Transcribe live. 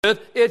good,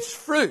 its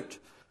fruit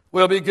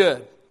will be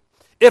good.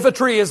 If a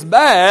tree is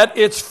bad,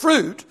 its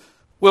fruit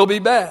will be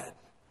bad.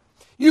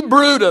 You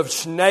brood of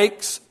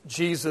snakes,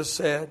 Jesus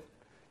said.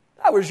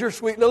 That was your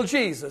sweet little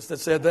Jesus that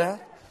said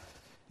that.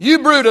 You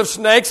brood of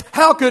snakes,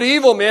 how could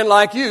evil men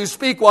like you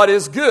speak what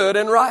is good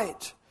and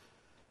right?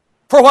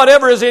 For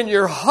whatever is in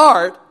your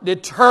heart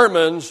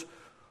determines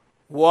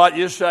what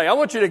you say. I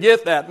want you to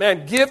get that.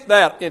 Man, get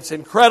that. It's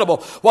incredible.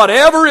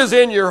 Whatever is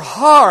in your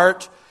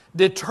heart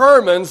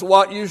determines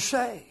what you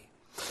say.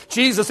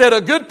 Jesus said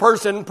a good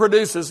person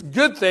produces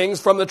good things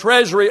from the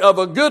treasury of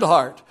a good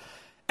heart,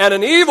 and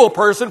an evil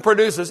person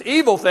produces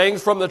evil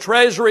things from the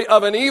treasury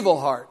of an evil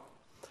heart.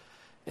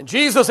 And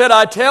Jesus said,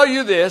 I tell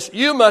you this,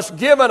 you must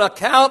give an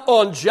account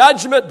on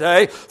Judgment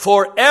Day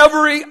for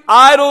every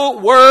idle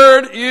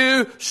word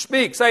you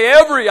speak. Say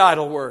every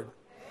idle word.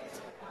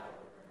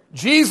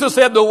 Jesus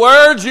said the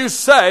words you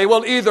say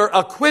will either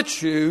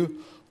acquit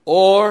you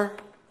or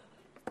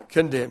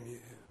condemn you.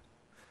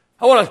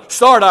 I want to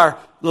start our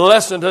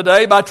lesson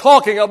today by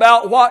talking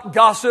about what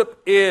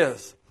gossip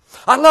is.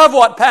 I love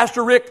what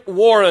Pastor Rick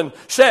Warren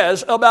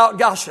says about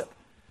gossip.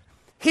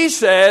 He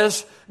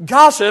says,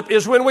 gossip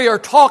is when we are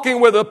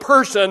talking with a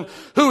person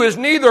who is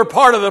neither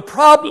part of the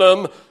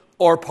problem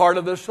or part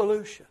of the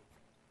solution.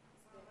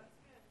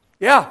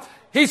 Yeah.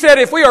 He said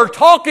if we are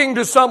talking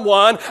to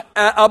someone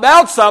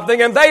about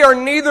something and they are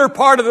neither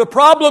part of the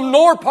problem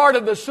nor part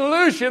of the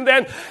solution,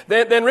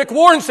 then Rick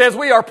Warren says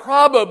we are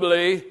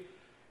probably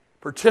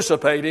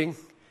participating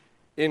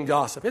in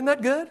gossip. Isn't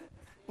that good?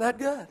 Isn't that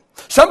good?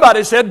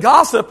 Somebody said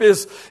gossip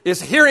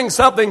is hearing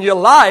something you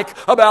like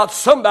about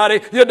somebody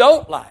you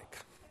don't like.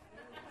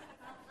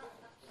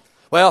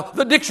 Well,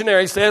 the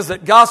dictionary says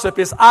that gossip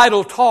is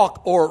idle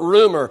talk or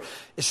rumor,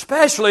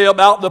 especially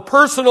about the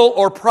personal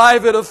or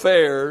private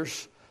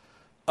affairs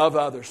of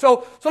others.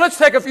 So let's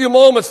take a few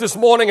moments this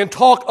morning and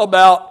talk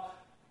about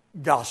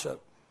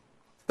gossip.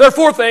 There are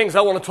 4 things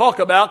I want to talk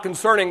about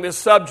concerning this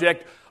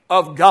subject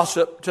of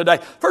gossip today.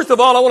 First of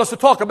all, I want us to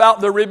talk about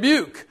the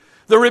rebuke.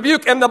 The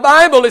rebuke, and the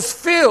Bible is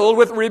filled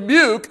with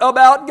rebuke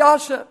about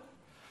gossip.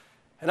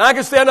 And I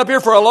could stand up here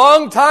for a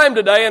long time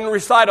today and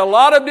recite a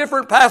lot of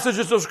different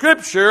passages of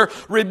Scripture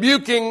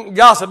rebuking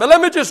gossip. But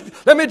let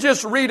me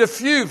just read a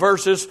few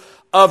verses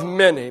of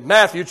many.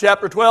 Matthew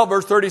chapter 12,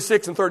 verse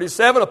 36 and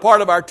 37, a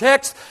part of our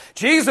text.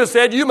 Jesus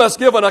said, you must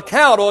give an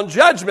account on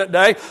Judgment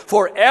Day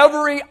for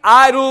every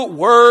idle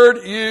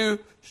word you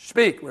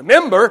speak.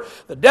 Remember,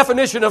 the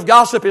definition of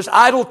gossip is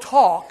idle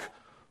talk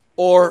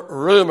or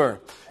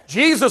rumor.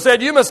 Jesus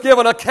said, you must give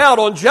an account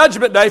on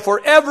Judgment Day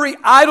for every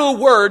idle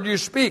word you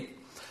speak.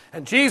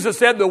 And Jesus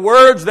said the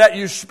words that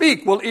you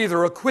speak will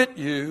either acquit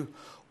you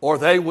or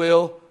they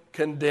will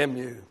condemn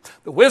you.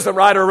 The wisdom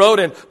writer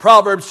wrote in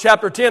Proverbs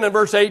chapter 10 and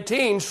verse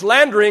 18,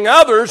 slandering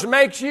others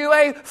makes you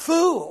a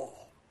fool.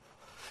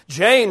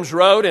 James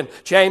wrote in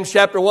James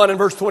chapter 1 and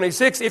verse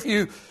 26, if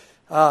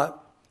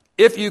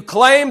you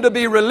claim to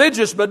be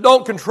religious but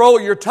don't control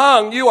your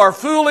tongue, you are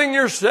fooling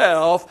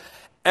yourself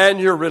and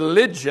your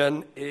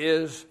religion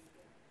is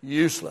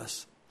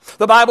useless.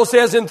 The Bible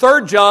says in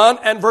 3 John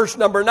and verse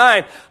number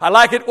 9, I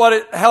like it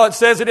how it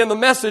says it in the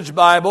Message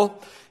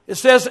Bible. It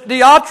says,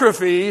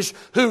 Diotrephes,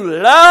 who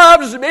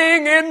loves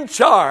being in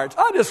charge.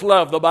 I just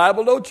love the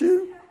Bible, don't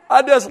you?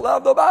 I just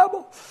love the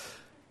Bible.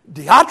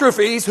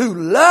 Diotrephes, who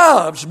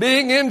loves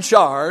being in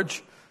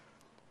charge,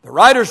 the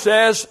writer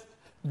says,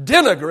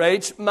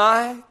 denigrates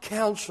my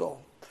counsel.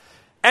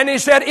 And he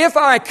said, if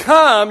I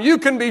come, you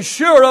can be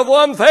sure of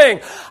one thing.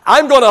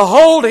 I'm going to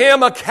hold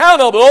him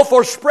accountable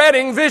for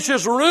spreading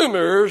vicious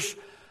rumors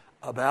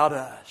about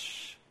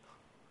us.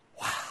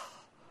 Wow.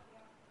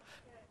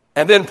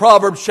 And then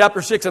Proverbs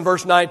chapter 6 and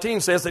verse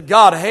 19 says that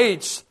God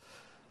hates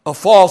a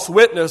false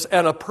witness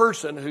and a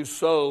person who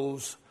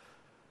sows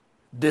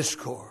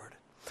discord.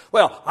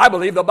 Well, I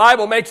believe the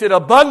Bible makes it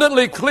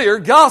abundantly clear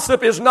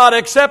gossip is not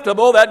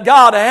acceptable, that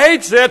God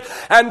hates it.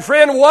 And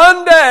friend,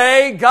 one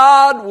day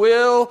God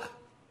will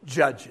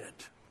judge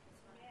it.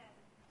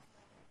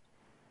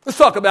 Let's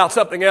talk about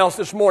something else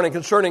this morning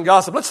concerning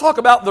gossip. Let's talk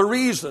about the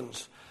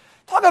reasons.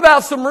 Talk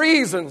about some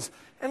reasons.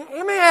 And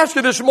let me ask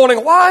you this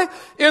morning, why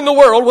in the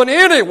world would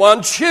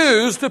anyone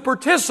choose to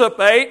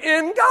participate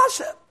in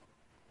gossip?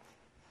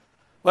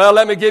 Well,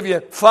 let me give you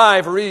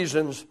 5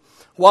 reasons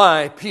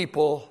why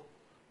people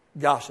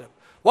gossip.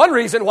 One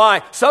reason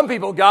why some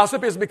people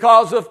gossip is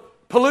because of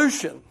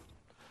pollution.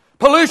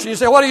 Pollution. You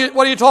say, what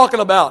are you talking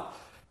about,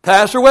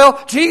 Pastor?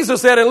 Well,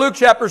 Jesus said in Luke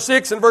chapter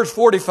 6 and verse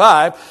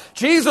 45,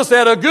 Jesus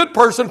said a good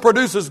person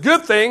produces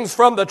good things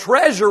from the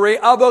treasury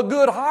of a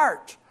good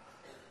heart.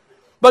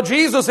 But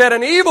Jesus said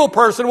an evil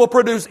person will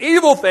produce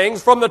evil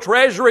things from the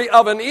treasury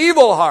of an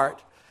evil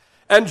heart.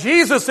 And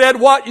Jesus said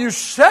what you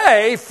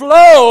say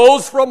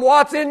flows from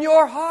what's in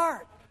your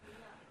heart.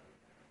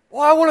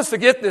 Well, I want us to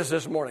get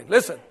this morning.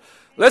 Listen,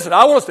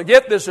 I want us to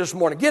get this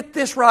morning. Get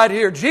this right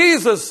here.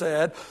 Jesus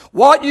said,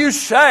 what you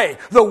say,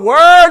 the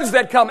words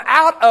that come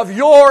out of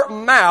your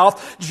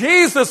mouth,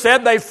 Jesus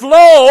said they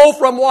flow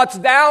from what's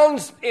down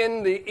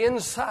in the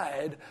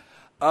inside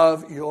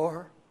of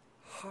your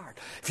heart.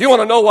 If you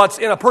want to know what's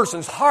in a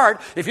person's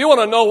heart, if you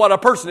want to know what a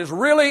person is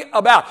really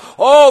about,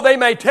 oh, they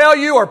may tell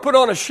you or put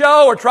on a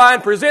show or try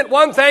and present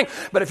one thing,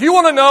 but if you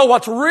want to know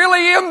what's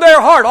really in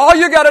their heart, all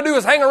you got to do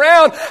is hang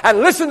around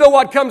and listen to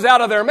what comes out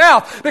of their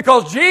mouth,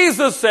 because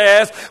Jesus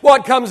says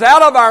what comes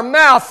out of our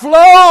mouth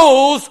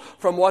flows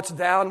from what's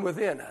down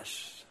within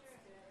us.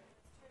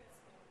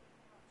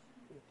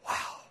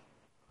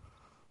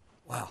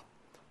 Wow.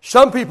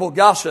 Some people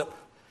gossip,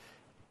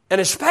 and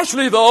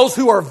especially those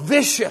who are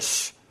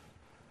vicious.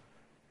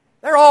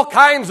 There are all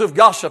kinds of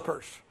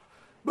gossipers,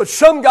 but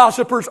some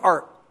gossipers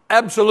are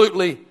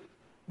absolutely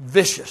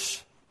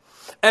vicious.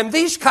 And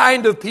these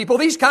kind of people,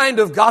 these kind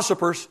of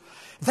gossipers,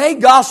 they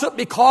gossip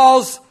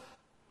because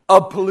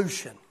of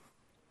pollution.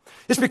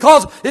 It's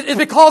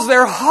because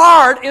their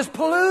heart is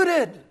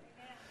polluted.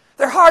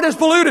 Their heart is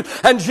polluted.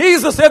 And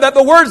Jesus said that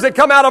the words that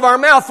come out of our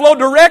mouth flow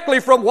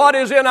directly from what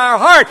is in our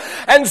heart.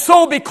 And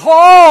so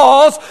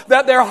because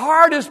that their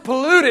heart is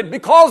polluted,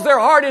 because their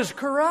heart is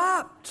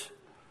corrupt.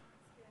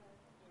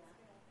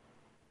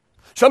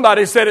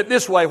 Somebody said it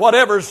this way: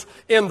 whatever's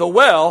in the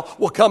well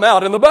will come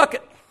out in the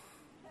bucket.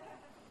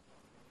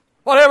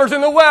 Whatever's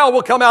in the well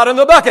will come out in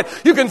the bucket.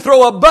 You can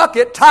throw a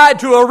bucket tied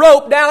to a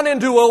rope down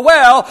into a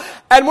well,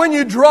 and when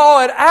you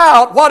draw it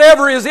out,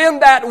 whatever is in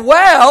that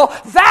well,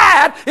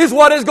 that is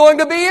what is going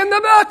to be in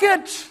the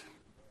bucket.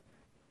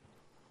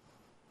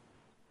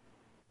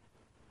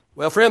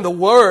 Well, friend, the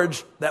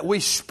words that we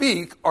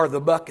speak are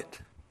the bucket.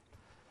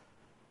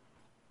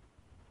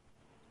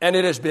 And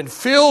it has been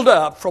filled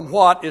up from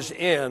what is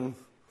in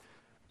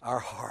our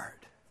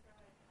heart.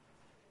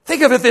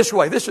 Think of it this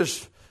way. This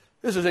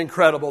is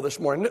incredible this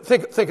morning.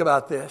 Think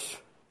about this.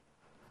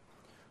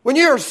 When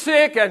you're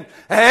sick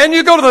and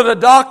you go to the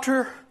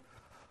doctor,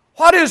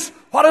 what is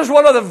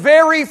one of the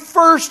very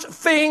first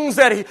things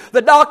that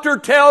the doctor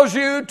tells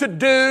you to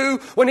do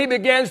when he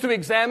begins to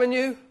examine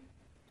you?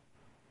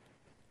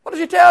 What does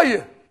he tell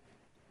you?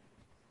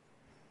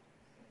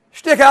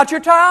 Stick out your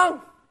tongue.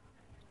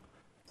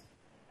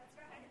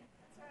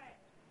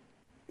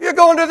 You're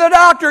going to the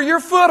doctor, your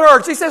foot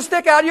hurts. He says,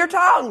 stick out your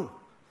tongue.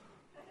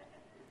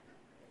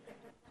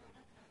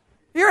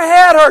 Your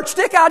head hurts,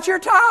 stick out your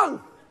tongue.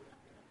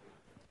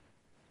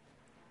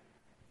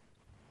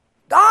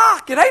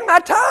 Doc, it ain't my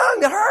tongue,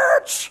 it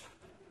hurts.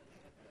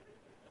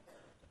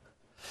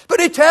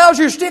 But he tells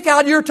you, stick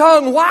out your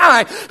tongue.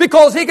 Why?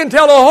 Because he can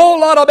tell a whole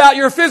lot about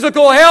your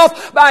physical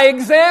health by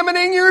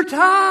examining your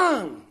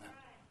tongue.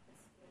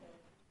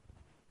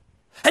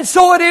 And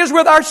so it is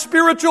with our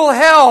spiritual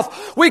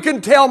health. We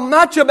can tell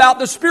much about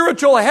the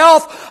spiritual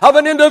health of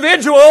an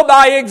individual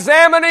by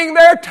examining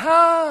their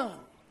tongue.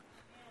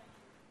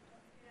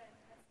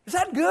 Is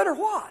that good or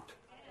what?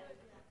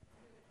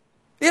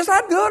 Is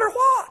that good or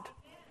what?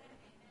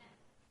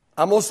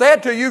 I'm going to say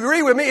it till you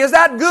agree with me. Is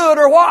that good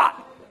or what?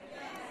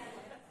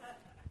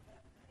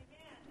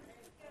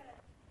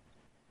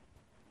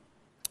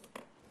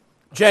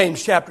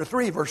 James chapter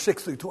 3, verse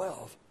 6 through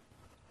 12.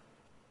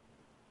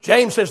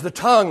 James says the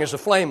tongue is a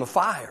flame of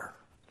fire.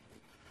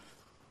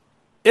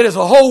 It is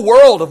a whole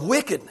world of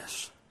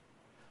wickedness,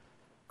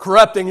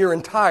 corrupting your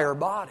entire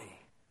body.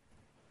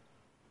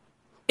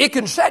 It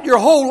can set your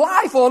whole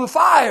life on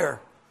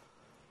fire,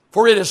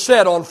 for it is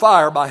set on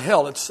fire by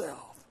hell itself.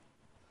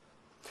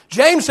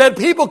 James said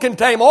people can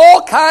tame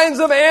all kinds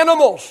of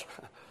animals.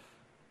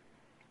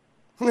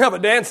 You have a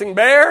dancing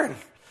bear,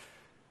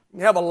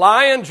 you have a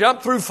lion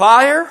jump through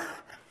fire.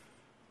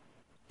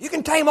 You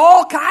can tame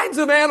all kinds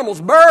of animals,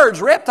 birds,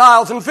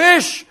 reptiles, and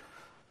fish.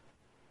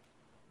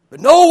 But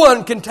no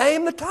one can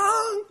tame the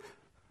tongue.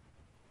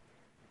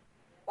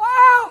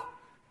 Wow.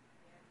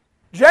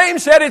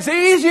 James said it's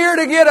easier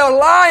to get a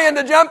lion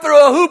to jump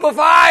through a hoop of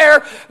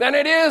fire than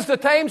it is to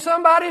tame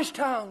somebody's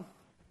tongue.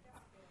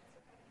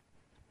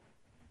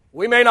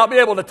 We may not be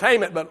able to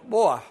tame it, but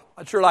boy,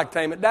 I'd sure like to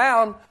tame it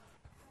down.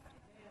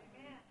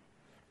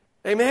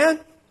 Amen?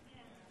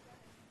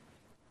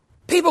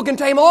 People can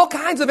tame all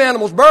kinds of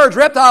animals, birds,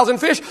 reptiles, and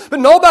fish, but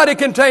nobody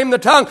can tame the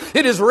tongue.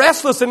 It is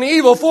restless and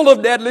evil, full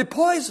of deadly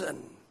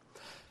poison.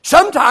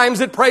 Sometimes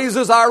it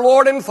praises our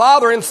Lord and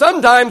Father, and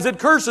sometimes it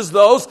curses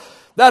those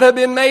that have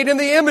been made in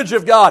the image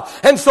of God.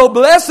 And so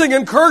blessing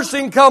and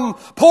cursing come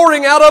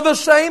pouring out of the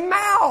same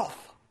mouth.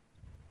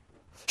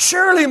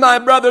 Surely, my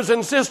brothers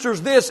and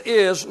sisters, this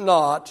is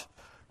not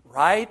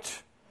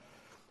right.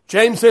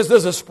 James says,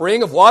 does a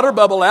spring of water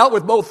bubble out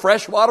with both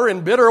fresh water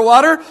and bitter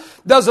water?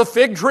 Does a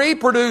fig tree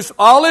produce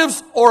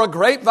olives or a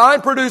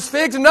grapevine produce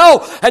figs?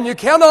 No, and you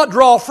cannot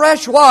draw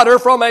fresh water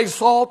from a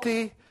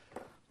salty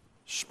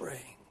spring.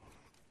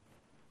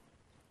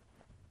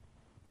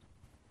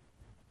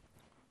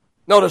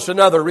 Notice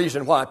another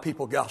reason why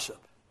people gossip.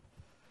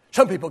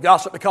 Some people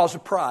gossip because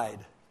of pride.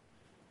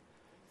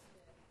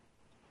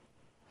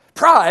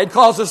 Pride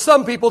causes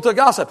some people to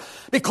gossip.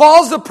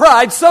 Because of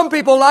pride, some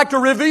people like to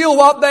reveal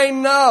what they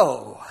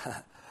know.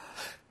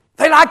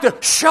 They like to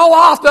show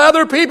off to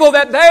other people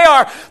that they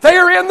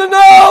are in the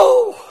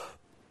know.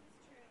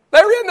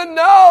 They're in the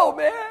know,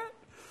 man.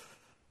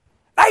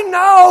 They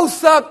know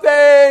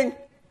something.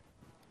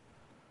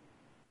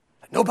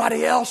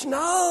 Nobody else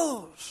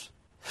knows.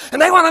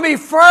 And they want to be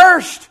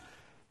first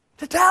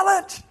to tell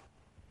it.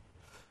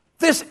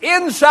 This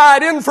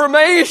inside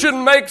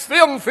information makes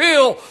them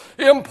feel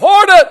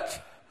important.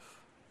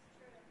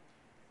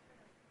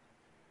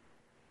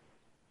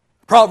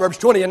 Proverbs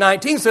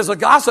 20:19 says a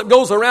gossip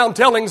goes around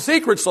telling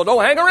secrets, so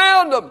don't hang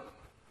around them.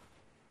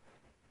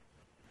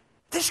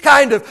 This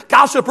kind of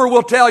gossiper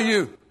will tell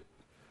you,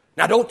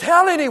 now don't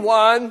tell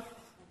anyone.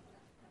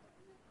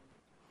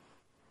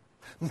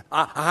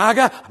 I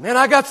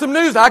got some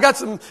news. I got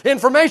some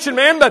information,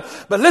 man.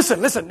 But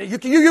listen.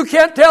 You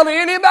can't tell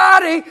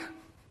anybody.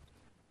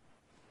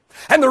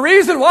 And the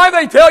reason why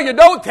they tell you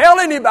don't tell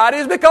anybody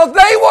is because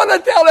they want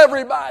to tell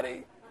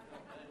everybody.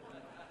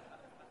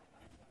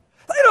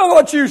 They don't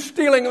want you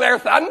stealing their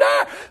thunder.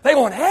 They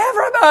want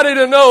everybody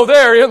to know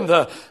they're in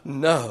the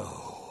know.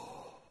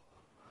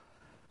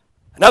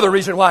 Another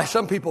reason why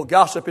some people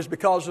gossip is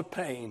because of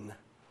pain.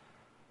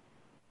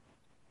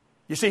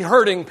 You see,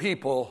 hurting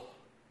people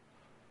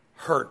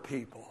hurt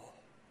people.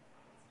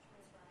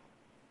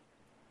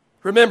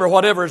 Remember,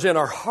 whatever is in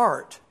our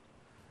heart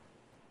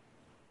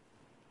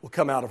will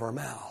come out of our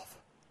mouth.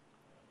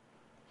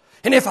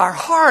 And if our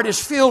heart is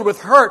filled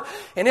with hurt,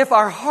 and if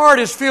our heart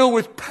is filled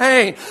with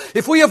pain,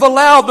 if we have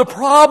allowed the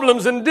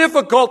problems and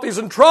difficulties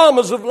and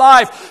traumas of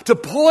life to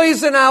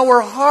poison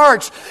our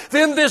hearts,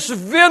 then this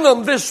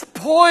venom, this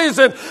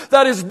poison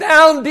that is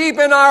down deep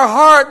in our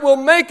heart will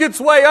make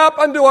its way up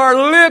unto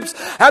our lips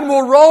and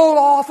will roll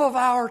off of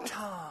our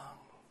tongue.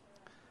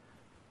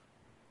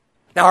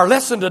 Now, our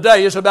lesson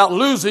today is about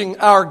losing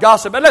our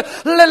gossip. And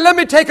let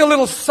me take a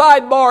little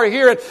sidebar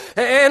here,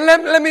 and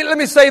let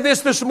me say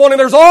this morning.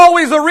 There's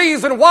always a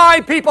reason why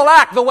people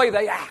act the way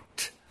they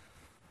act.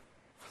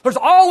 There's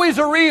always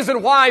a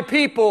reason why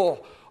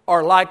people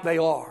are like they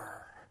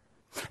are.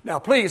 Now,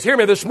 please hear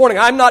me this morning.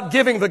 I'm not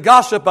giving the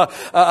gossip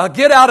a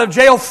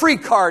get-out-of-jail-free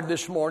card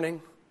this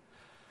morning.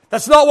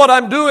 That's not what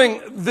I'm doing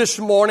this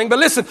morning. But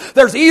listen,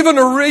 there's even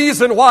a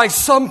reason why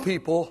some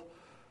people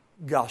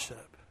gossip.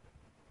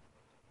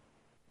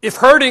 If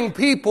hurting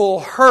people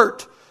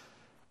hurt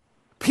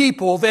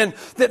people, then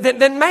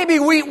maybe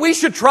we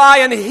should try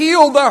and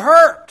heal the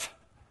hurt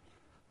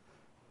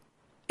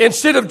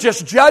instead of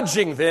just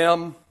judging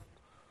them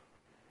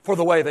for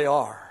the way they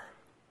are.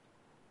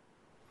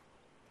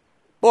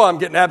 Boy, I'm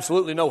getting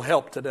absolutely no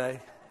help today.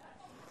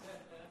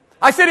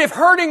 I said if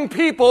hurting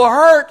people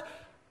hurt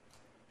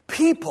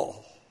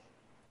people,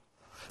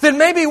 then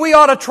maybe we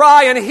ought to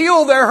try and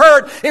heal their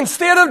hurt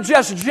instead of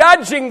just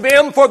judging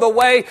them for the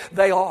way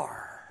they are.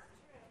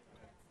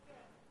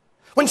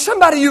 When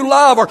somebody you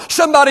love or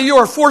somebody you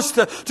are forced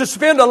to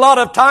spend a lot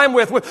of time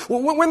with,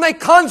 when they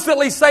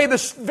constantly say the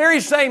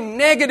very same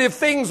negative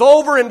things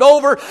over and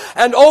over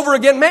and over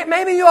again,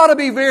 maybe you ought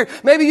to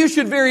maybe you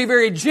should very,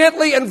 very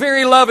gently and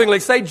very lovingly,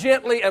 say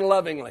gently and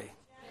lovingly.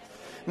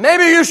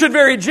 Maybe you should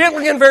very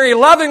gently and very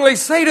lovingly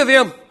say to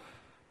them,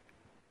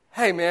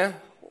 hey man,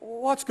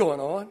 what's going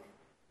on?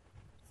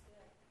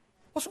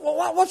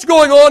 What's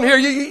going on here?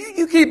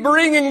 You keep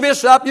bringing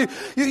this up.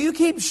 You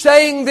keep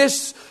saying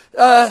this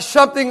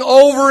something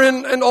over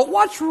and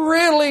what's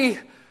really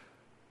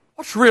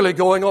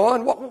going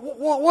on?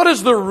 What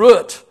is the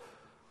root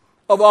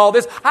of all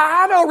this?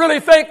 I don't really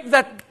think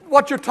that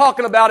what you're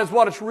talking about is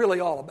what it's really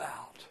all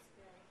about.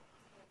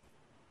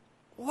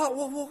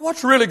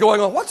 What's really going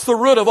on? What's the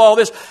root of all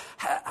this?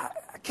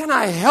 Can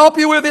I help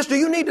you with this? Do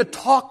you need to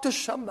talk to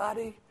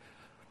somebody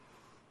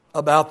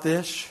about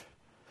this?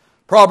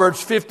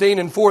 Proverbs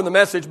 15:4 in the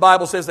Message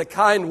Bible says that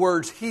kind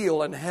words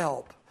heal and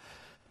help,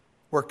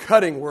 where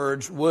cutting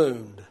words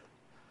wound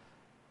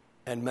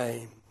and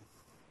maim.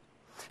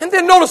 And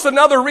then notice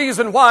another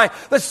reason why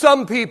that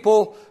some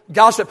people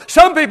gossip.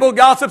 Some people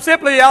gossip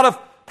simply out of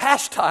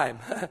pastime.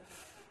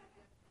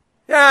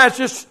 Yeah,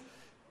 it's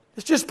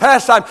just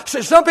pastime.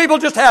 Some people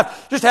just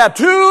have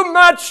too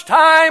much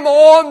time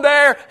on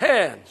their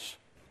hands.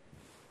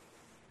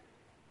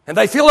 And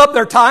they fill up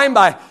their time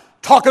by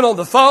talking on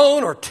the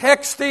phone or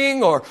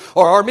texting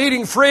or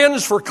meeting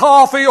friends for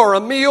coffee or a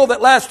meal that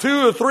lasts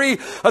 2 or 3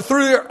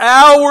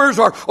 hours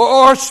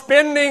or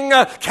spending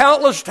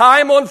countless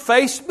time on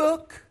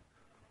Facebook.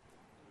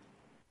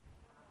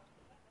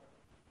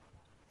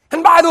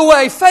 And by the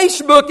way,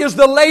 Facebook is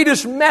the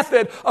latest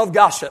method of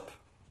gossip.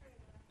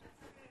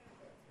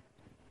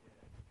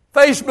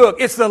 Facebook,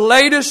 it's the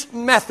latest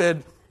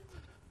method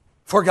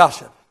for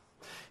gossip.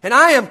 And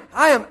I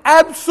am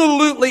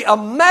absolutely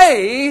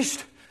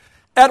amazed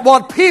at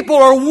what people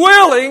are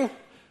willing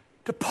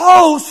to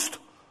post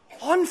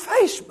on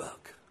Facebook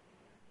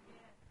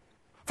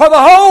for the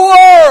whole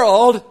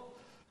world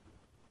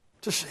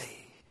to see.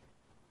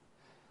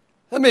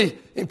 Let me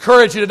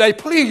encourage you today,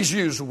 please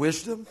use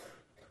wisdom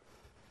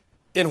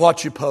in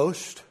what you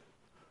post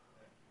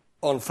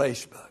on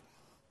Facebook.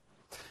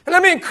 And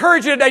let me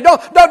encourage you today,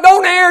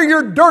 don't air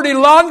your dirty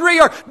laundry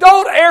or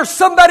don't air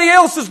somebody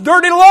else's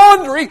dirty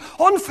laundry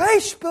on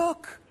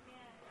Facebook.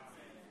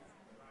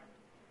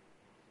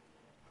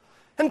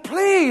 And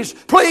please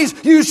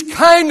use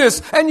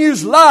kindness and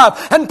use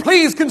love. And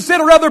please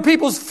consider other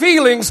people's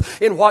feelings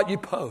in what you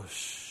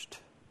post.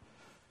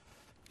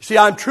 See,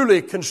 I'm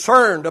truly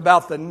concerned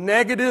about the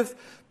negative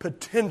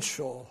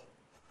potential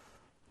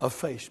of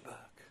Facebook.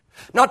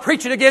 Not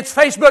preaching against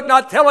Facebook,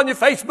 not telling you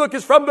Facebook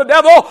is from the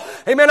devil.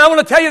 Amen. I want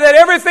to tell you that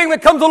everything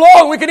that comes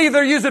along, we can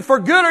either use it for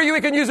good or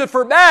we can use it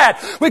for bad.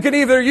 We can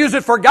either use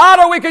it for God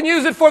or we can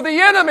use it for the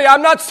enemy.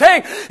 I'm not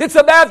saying it's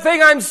a bad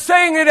thing. I'm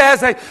saying it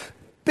has a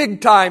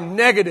big-time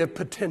negative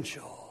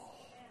potential.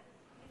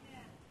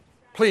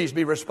 Please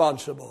be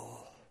responsible.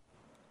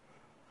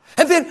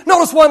 And then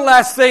notice one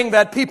last thing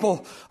that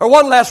people, or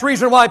one last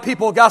reason why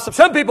people gossip.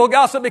 Some people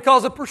gossip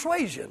because of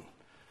persuasion.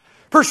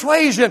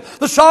 Persuasion.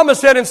 The psalmist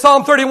said in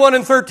Psalm 31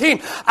 and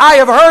 13, I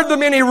have heard the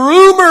many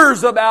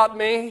rumors about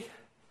me.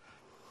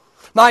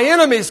 My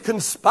enemies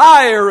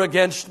conspire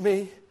against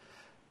me,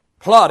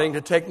 plotting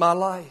to take my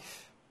life.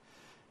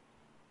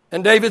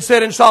 And David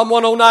said in Psalm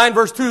 109,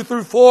 verse 2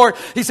 through 4,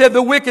 he said,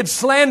 the wicked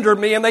slander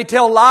me and they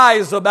tell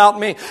lies about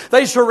me.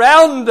 They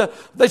surround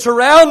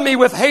me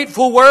with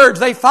hateful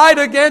words. They fight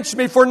against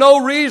me for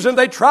no reason.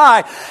 They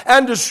try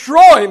and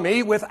destroy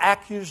me with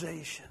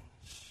accusations.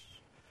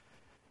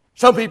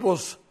 Some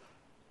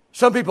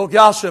people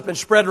gossip and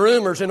spread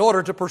rumors in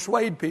order to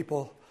persuade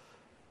people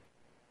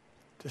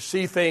to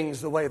see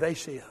things the way they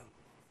see them.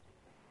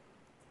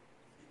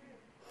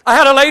 I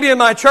had a lady in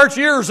my church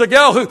years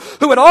ago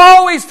who would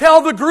always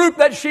tell the group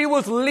that she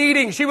was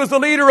leading. She was the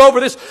leader over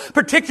this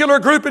particular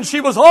group, and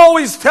she was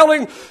always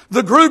telling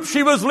the group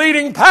she was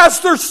leading,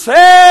 Pastor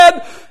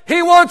said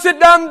he wants it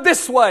done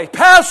this way.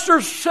 Pastor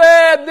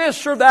said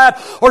this or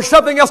that or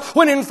something else,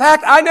 when in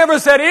fact I never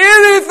said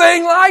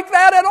anything like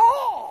that at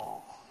all.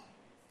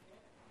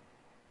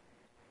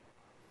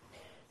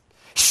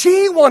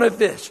 She wanted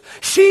this.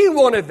 She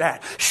wanted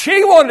that.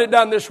 She wanted it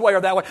done this way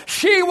or that way.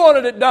 She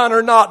wanted it done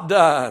or not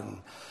done.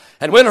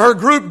 And when her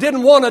group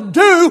didn't want to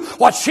do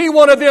what she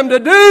wanted them to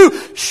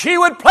do, she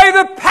would play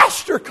the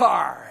pastor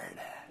card.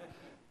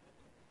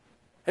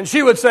 And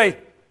she would say,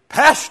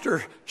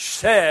 Pastor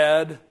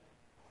said.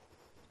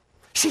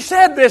 She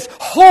said this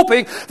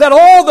hoping that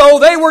although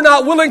they were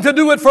not willing to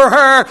do it for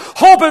her,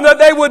 hoping that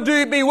they would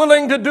be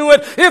willing to do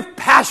it if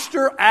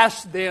Pastor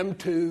asked them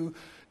to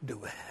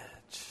do it.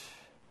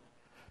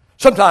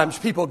 Sometimes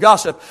people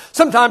gossip.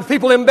 Sometimes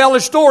people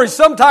embellish stories.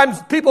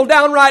 Sometimes people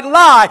downright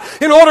lie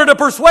in order to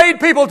persuade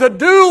people to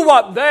do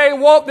what they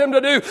want them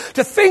to do,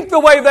 to think the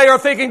way they are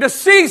thinking, to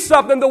see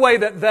something the way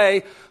that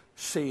they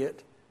see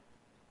it.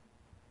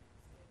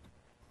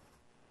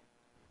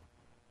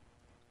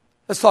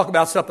 Let's talk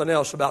about something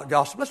else about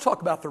gossip. Let's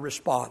talk about the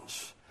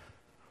response.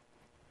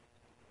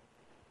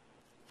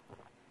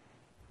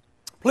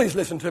 Please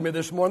listen to me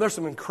this morning. There's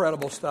some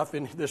incredible stuff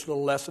in this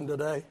little lesson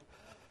today.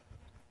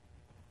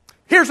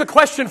 Here's a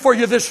question for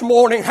you this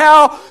morning.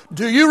 How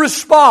do you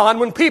respond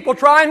when people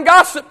try and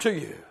gossip to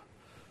you?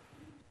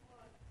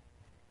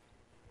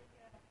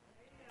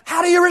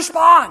 How do you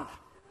respond?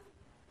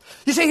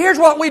 You see, here's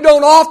what we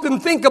don't often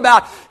think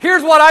about.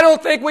 Here's what I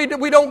don't think we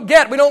don't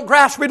get, we don't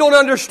grasp, we don't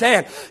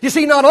understand. You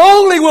see, not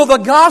only will the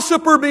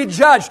gossiper be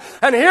judged,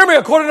 and hear me,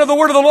 according to the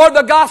word of the Lord,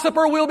 the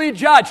gossiper will be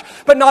judged.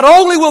 But not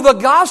only will the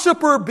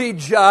gossiper be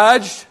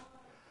judged,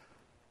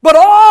 but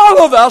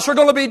all of us are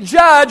going to be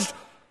judged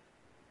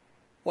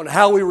on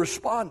how we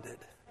responded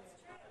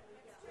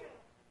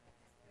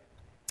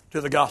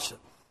to the gossip.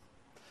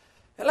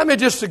 And let me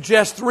just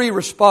suggest 3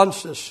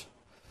 responses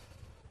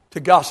to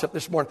gossip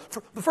this morning.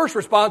 The first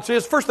response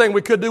is, first thing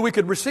we could do, we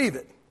could receive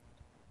it.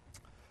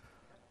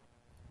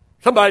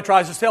 Somebody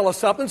tries to tell us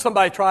something,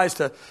 somebody tries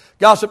to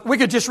gossip, we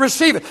could just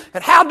receive it.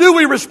 And how do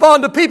we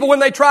respond to people when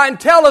they try and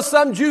tell us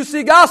some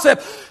juicy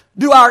gossip?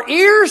 Do our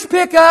ears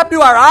pick up?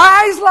 Do our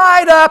eyes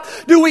light up?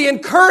 Do we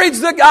encourage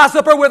the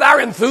gossiper with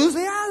our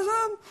enthusiasm?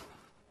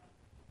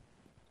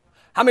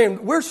 I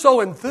mean, we're so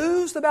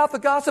enthused about the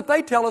gossip,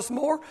 they tell us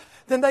more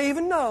than they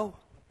even know.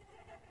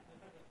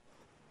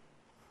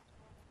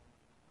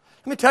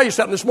 Let me tell you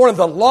something this morning.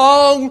 The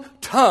long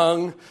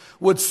tongue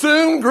would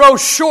soon grow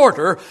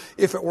shorter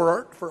if it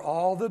weren't for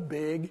all the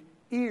big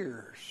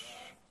ears.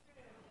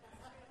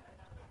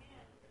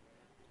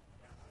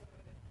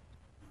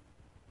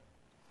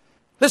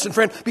 Listen,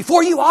 friend,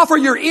 before you offer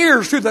your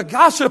ears to the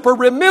gossiper,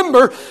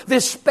 remember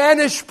this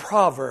Spanish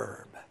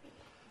proverb.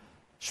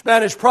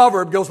 Spanish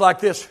proverb goes like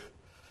this.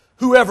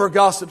 Whoever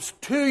gossips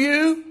to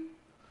you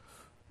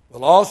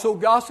will also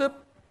gossip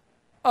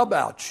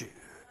about you.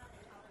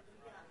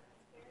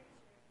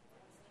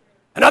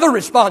 Another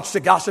response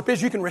to gossip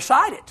is you can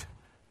recite it.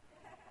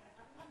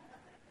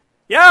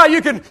 Yeah,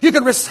 you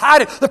can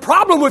recite it. The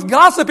problem with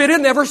gossip, it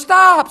never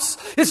stops.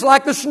 It's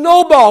like the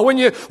snowball when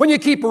you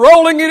keep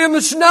rolling it in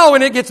the snow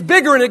and it gets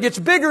bigger and it gets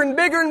bigger and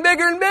bigger and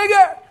bigger and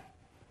bigger.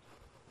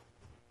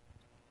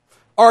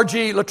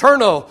 R.G.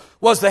 Letourneau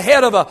was the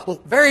head of a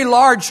very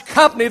large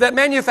company that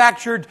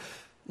manufactured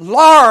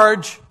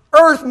large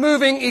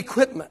earth-moving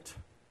equipment.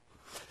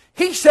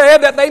 He said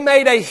that they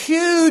made a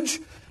huge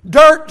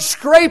dirt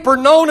scraper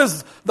known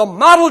as the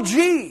Model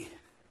G.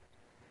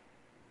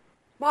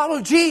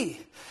 Model G.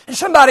 And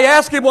somebody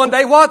asked him one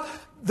day what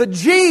the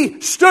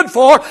G stood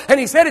for, and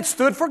he said it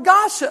stood for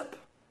gossip.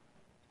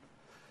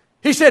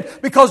 He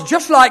said, because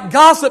just like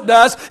gossip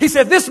does, he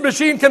said, this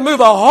machine can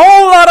move a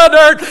whole lot of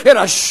dirt in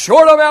a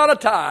short amount of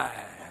time.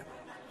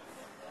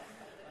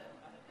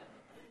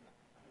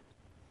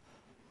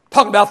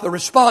 Talking about the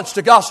response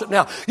to gossip.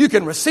 Now, you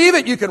can receive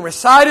it, you can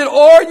recite it,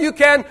 or you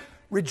can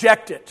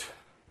reject it.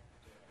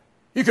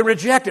 You can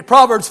reject it.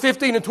 Proverbs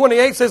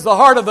 15:28 says, the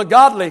heart of the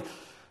godly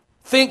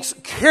thinks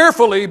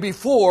carefully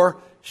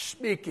before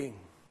speaking.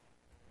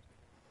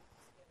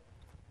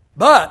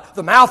 But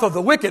the mouth of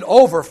the wicked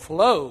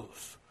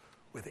overflows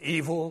with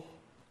evil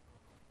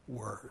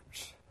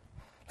words.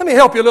 Let me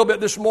help you a little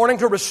bit this morning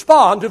to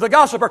respond to the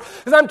gossiper.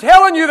 Because I'm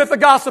telling you that the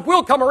gossip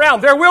will come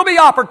around. There will be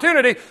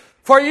opportunity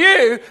for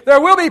you.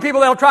 There will be people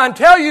that will try and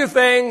tell you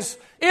things,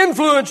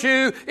 influence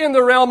you in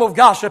the realm of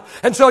gossip.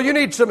 And so you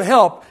need some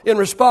help in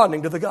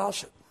responding to the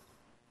gossip.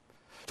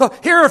 So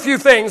here are a few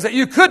things that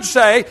you could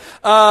say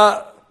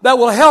that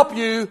will help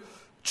you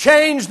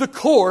change the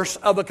course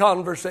of the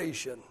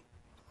conversation.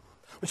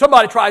 When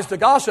somebody tries to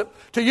gossip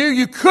to you,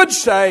 you could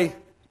say,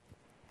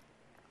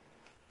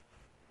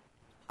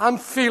 I'm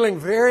feeling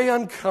very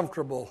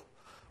uncomfortable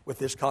with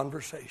this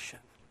conversation.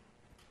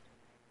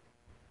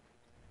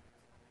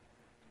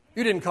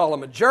 You didn't call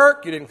him a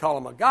jerk. You didn't call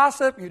him a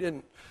gossip.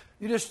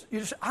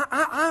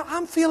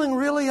 I'm feeling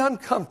really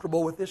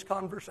uncomfortable with this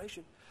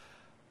conversation.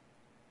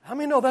 How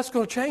many know that's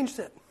going to change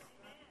it?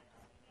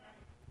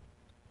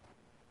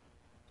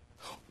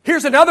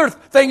 Here's another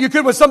thing you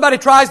could, when somebody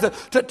tries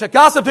to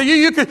gossip to you,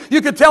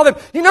 you could tell them,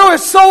 you know,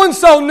 if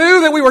so-and-so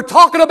knew that we were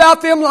talking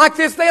about them like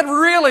this, they'd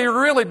really,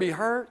 really be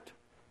hurt.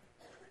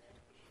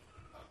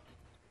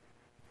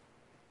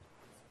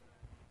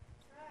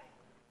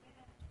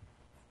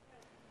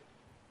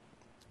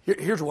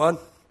 Here's one.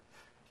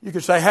 You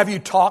could say, have you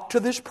talked to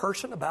this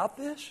person about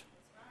this?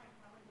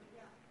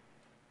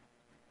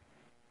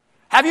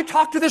 Have you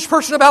talked to this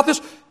person about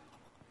this?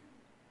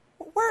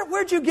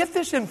 Where'd you get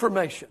this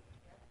information?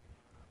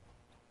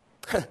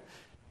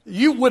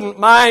 You wouldn't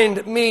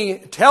mind me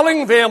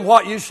telling them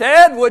what you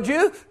said, would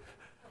you?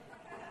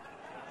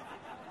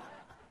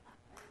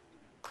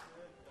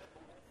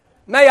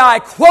 May I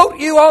quote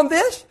you on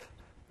this?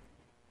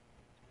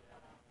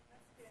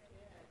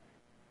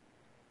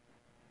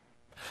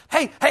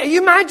 Hey,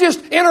 you might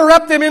just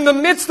interrupt them in the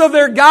midst of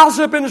their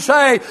gossip and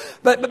say,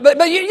 but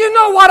you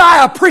know what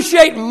I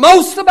appreciate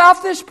most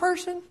about this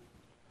person?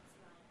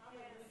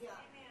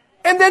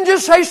 And then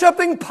just say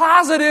something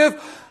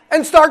positive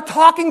and start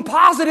talking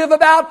positive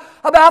about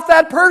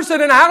that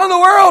person. And how in the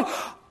world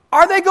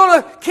are they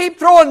going to keep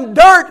throwing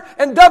dirt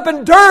and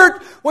dumping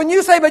dirt when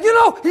you say, but you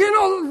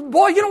know,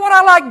 boy, you know what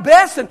I like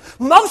best and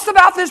most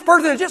about this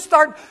person? And just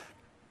start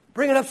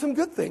bringing up some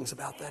good things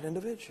about that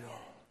individual.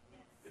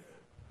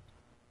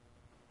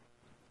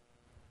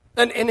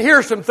 And here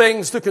are some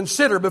things to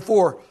consider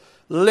before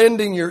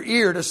lending your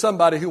ear to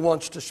somebody who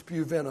wants to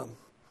spew venom.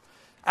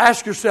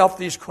 Ask yourself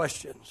these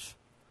questions.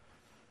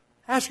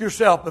 Ask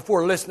yourself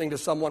before listening to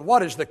someone,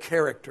 what is the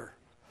character?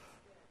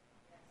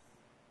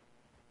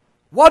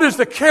 What is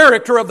the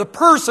character of the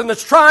person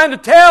that's trying to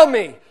tell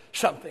me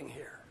something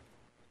here?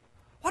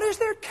 What is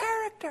their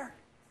character?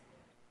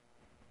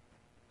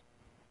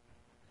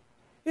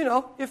 You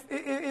know,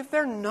 if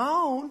they're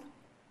known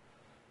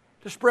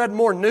to spread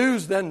more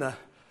news than the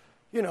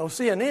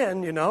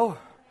CNN,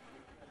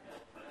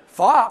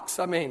 Fox,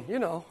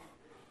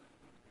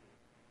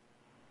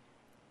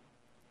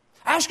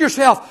 Ask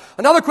yourself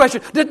another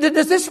question.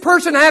 Does this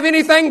person have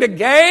anything to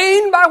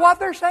gain by what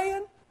they're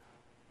saying?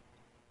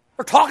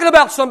 They're talking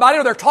about somebody,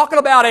 or they're talking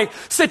about a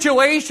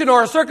situation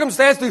or a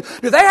circumstance.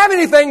 Do they have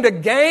anything to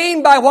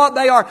gain by what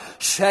they are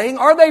saying?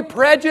 Are they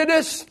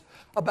prejudiced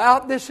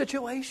about this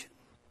situation?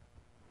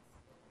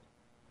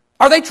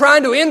 Are they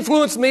trying to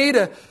influence me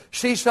to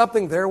see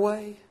something their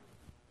way?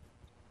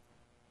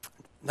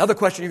 Another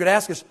question you could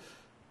ask is,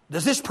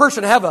 does this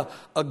person have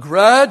a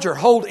grudge or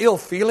hold ill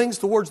feelings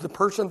towards the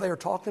person they are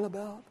talking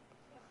about?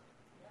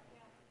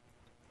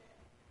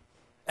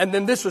 And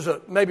then this is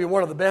maybe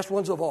one of the best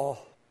ones of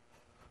all.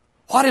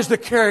 What is the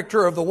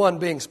character of the one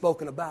being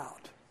spoken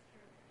about?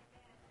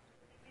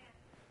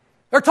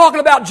 They're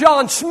talking about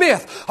John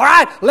Smith. All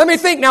right, let me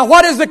think now.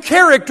 What is the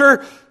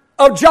character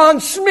of John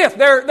Smith?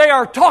 They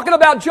are talking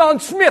about John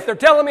Smith. They're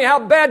telling me how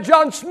bad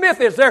John Smith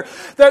is. They're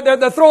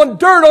throwing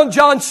dirt on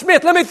John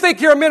Smith. Let me think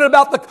here a minute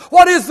about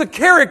what is the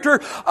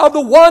character of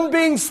the one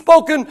being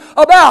spoken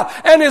about?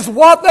 And is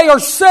what they are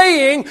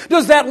saying,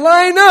 does that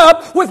line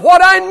up with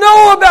what I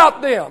know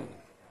about them?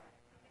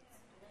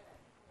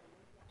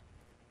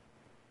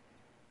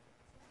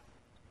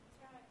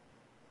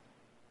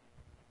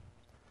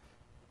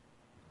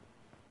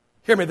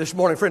 Hear me this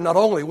morning, friend. Not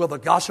only will the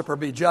gossiper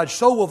be judged,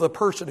 so will the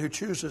person who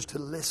chooses to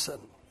listen.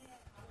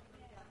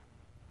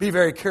 Be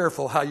very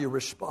careful how you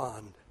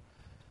respond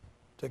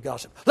to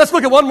gossip. Let's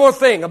look at one more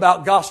thing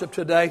about gossip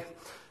today.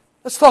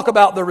 Let's talk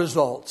about the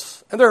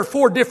results. And there are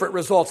 4 different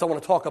results I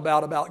want to talk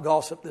about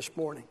gossip this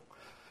morning.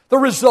 The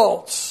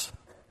results.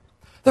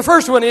 The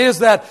first one is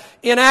that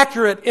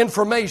inaccurate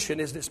information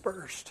is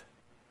dispersed.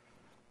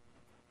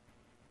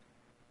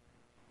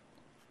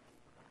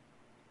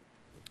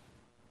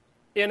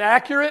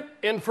 inaccurate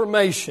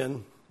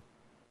information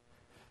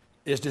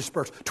is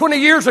dispersed. 20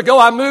 years ago,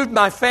 I moved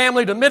my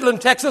family to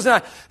Midland, Texas, and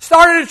I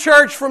started a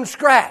church from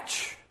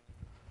scratch.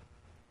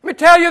 Let me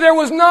tell you, there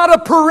was not a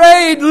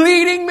parade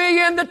leading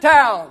me into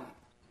town.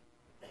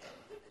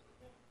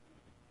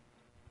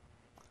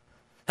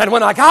 And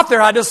when I got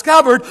there, I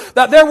discovered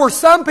that there were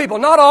some people,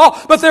 not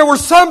all, but there were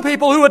some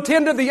people who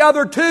attended the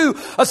other two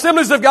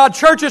Assemblies of God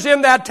churches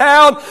in that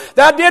town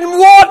that didn't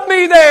want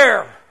me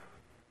there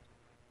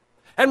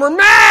and were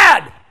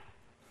mad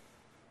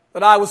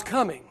that I was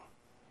coming.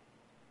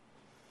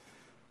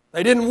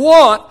 They didn't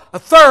want a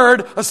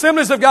third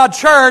Assemblies of God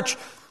church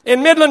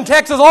in Midland,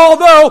 Texas,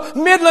 although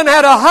Midland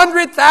had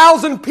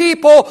 100,000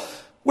 people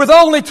with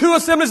only two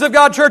Assemblies of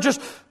God churches.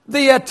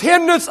 The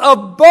attendance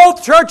of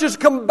both churches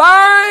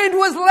combined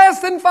was less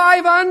than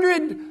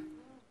 500.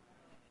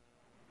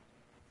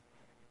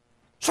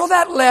 So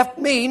that left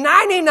me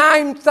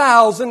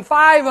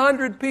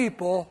 99,500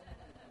 people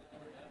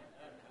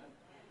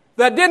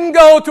that didn't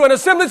go to an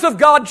Assemblies of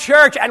God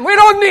church, and we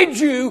don't need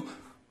you.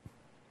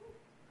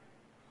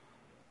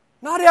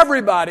 Not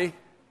everybody,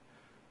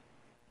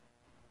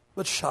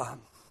 but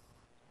some.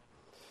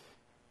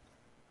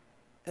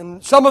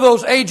 And some of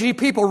those AG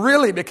people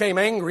really became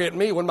angry at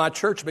me when my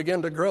church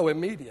began to grow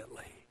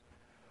immediately.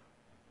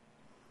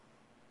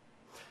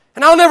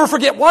 And I'll never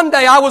forget, one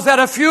day I was at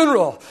a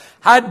funeral.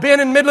 I'd been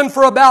in Midland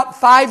for about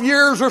 5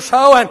 years or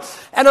so,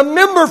 and a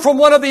member from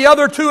one of the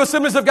other two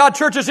Assemblies of God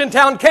churches in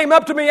town came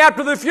up to me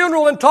after the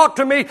funeral and talked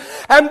to me,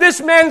 and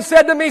this man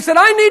said to me,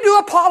 I need to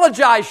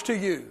apologize to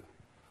you.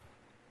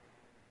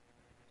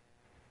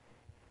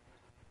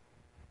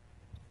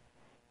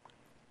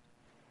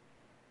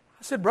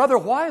 I said, brother,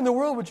 why in the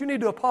world would you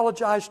need to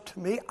apologize to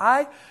me?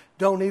 I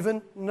don't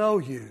even know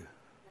you.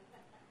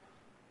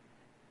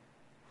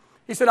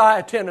 He said, I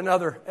attend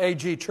another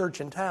AG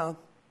church in town.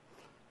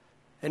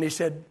 And he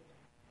said,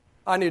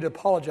 I need to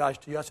apologize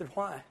to you. I said,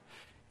 why?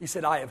 He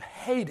said, I have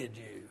hated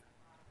you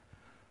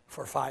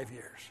for 5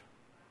 years.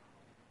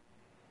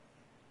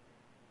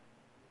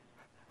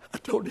 I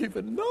don't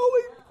even know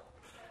him.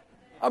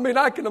 I mean,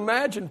 I can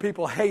imagine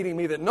people hating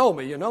me that know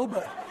me,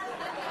 but...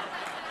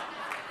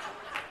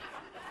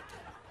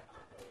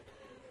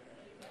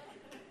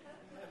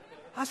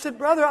 I said,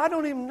 brother, I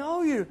don't even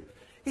know you.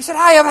 He said,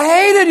 I have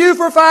hated you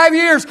for 5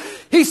 years.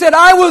 He said,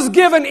 I was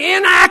given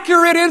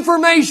inaccurate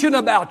information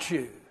about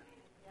you.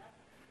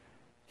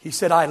 He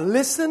said, I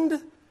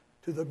listened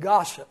to the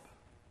gossip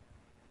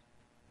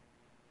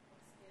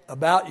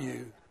about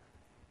you,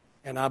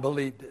 and I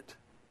believed it.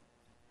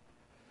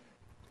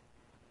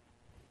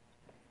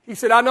 He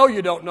said, I know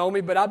you don't know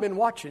me, but I've been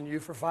watching you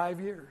for 5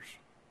 years.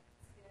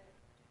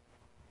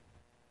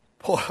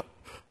 Boy,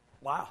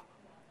 wow.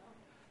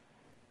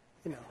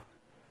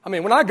 I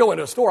mean, when I go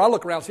into a store, I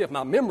look around and see if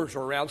my members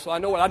are around, so I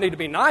know what I need to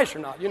be nice or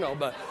not,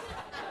 but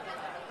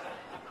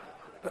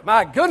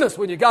my goodness,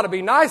 when you got to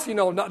be nice,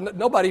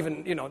 nobody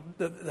even,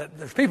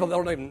 there's people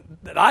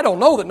that I don't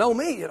know that know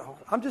me,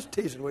 I'm just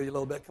teasing with you a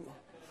little bit, come on.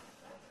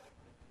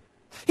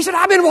 He said,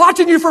 I've been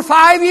watching you for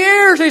 5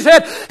 years, he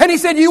said, and he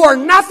said, you are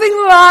nothing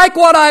like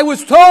what I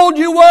was told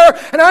you were,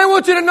 and I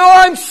want you to know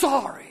I'm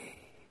sorry.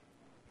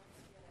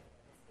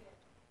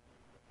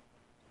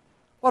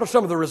 What are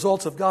some of the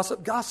results of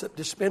gossip? Gossip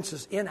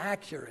dispenses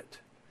inaccurate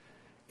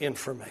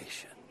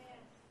information.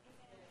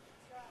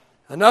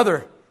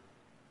 Another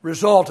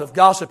result of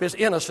gossip is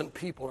innocent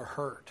people are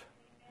hurt.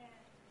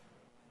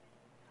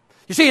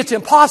 You see, it's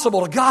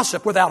impossible to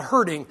gossip without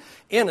hurting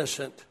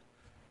innocent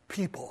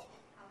people.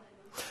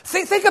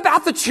 Think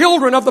about the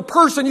children of the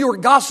person you are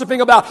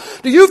gossiping about.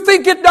 Do you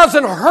think it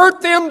doesn't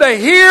hurt them to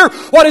hear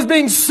what is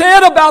being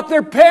said about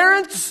their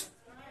parents?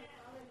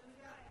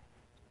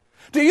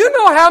 Do you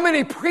know how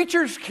many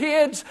preachers'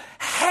 kids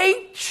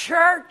hate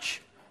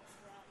church?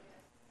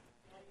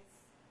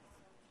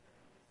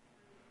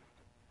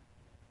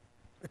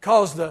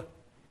 Because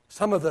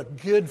some of the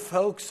good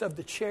folks of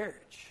the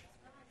church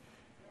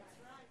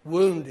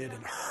wounded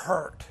and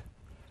hurt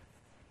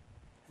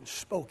and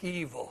spoke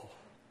evil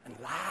and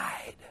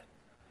lied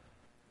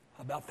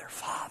about their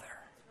father.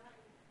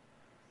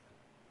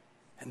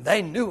 And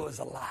they knew it was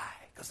a lie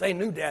because they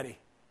knew Daddy.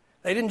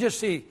 They didn't just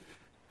see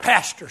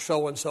Pastor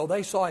so-and-so,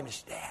 they saw him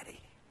as Daddy.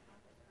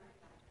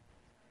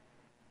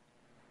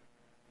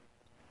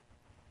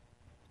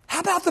 How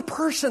about the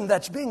person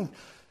that's being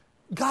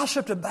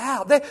gossiped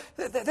about?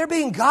 They're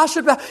being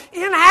gossiped about.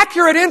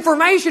 Inaccurate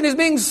information is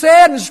being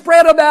said and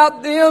spread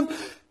about them.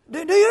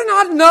 Do you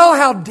not know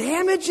how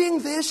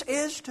damaging this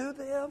is to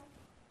them?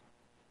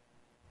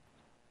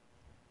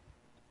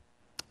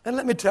 And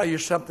let me tell you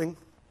something,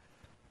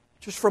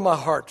 just from my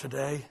heart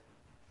today.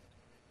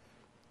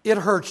 It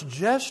hurts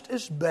just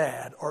as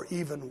bad or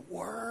even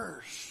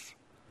worse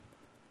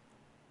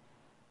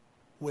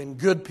when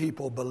good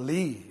people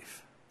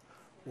believe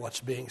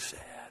what's being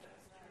said.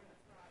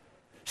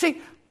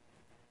 See,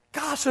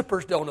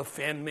 gossipers don't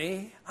offend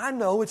me. I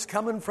know it's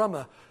coming from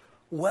a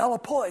well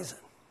of poison.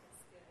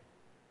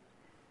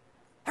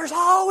 There's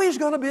always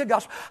going to be a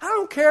gossip. I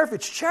don't care if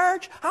it's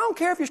church. I don't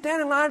care if you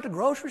stand in line at the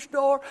grocery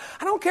store.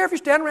 I don't care if you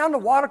stand around the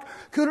water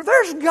cooler.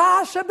 There's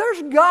gossip.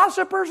 There's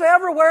gossipers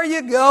everywhere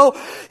you go.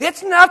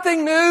 It's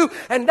nothing new.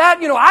 And that,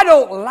 I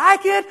don't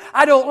like it.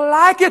 I don't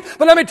like it.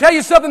 But let me tell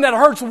you something that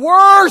hurts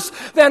worse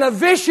than a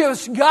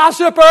vicious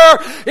gossiper.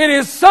 It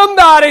is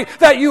somebody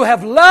that you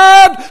have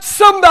loved,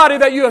 somebody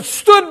that you have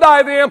stood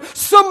by them,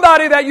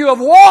 somebody that you have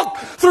walked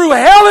through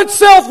hell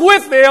itself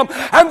with them,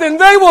 and then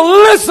they will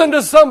listen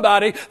to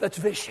somebody that's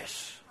vicious.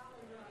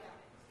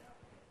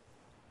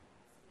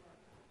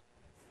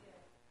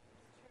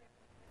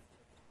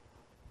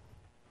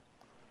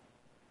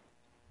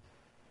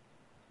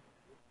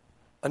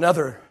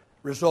 Another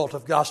result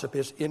of gossip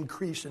is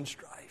increase in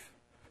strife.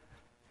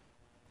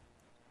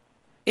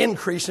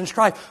 Increase in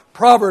strife.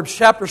 Proverbs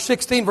chapter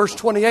 16, verse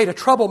 28, a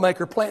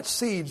troublemaker plants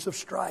seeds of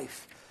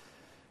strife.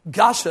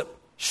 Gossip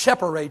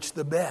separates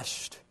the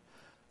best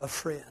of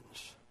friends.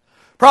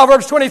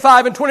 Proverbs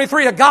 25 and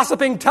 23, a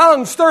gossiping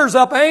tongue stirs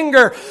up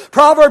anger.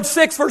 Proverbs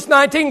 6, verse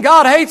 19,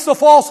 God hates the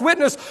false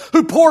witness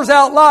who pours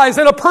out lies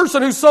and a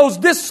person who sows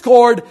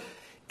discord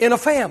in a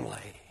family.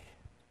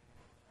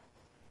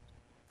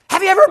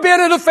 Have you ever been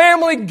at a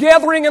family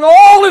gathering and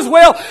all is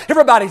well?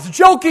 Everybody's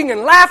joking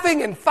and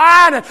laughing and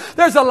fine and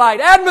there's a light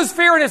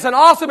atmosphere and it's an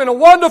awesome and a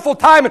wonderful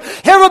time and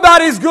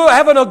everybody's good,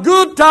 having a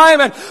good time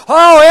and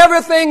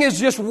everything is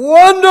just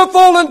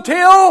wonderful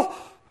until...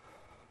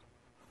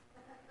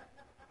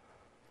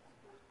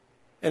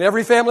 And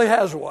every family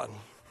has one.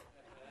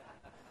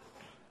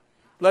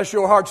 Bless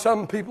your heart,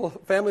 some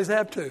families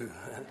have too.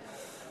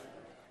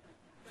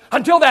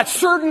 Until that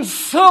certain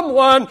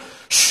someone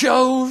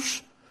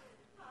shows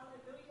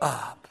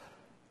up.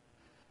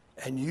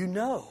 And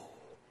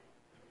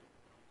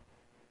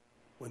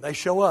when they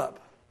show up,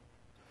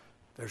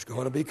 there's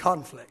going to be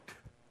conflict.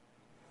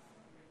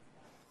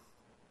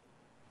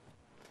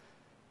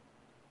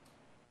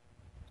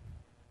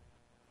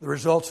 The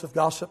results of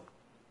gossip.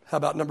 How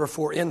about number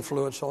 4,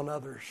 influence on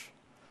others?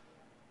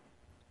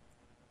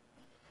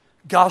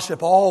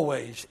 Gossip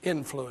always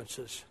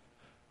influences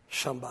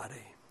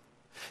somebody.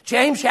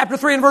 James chapter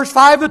 3 and verse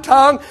 5, the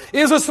tongue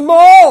is a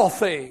small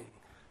thing,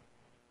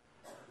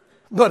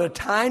 but a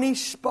tiny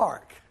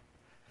spark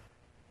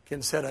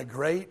can set a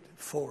great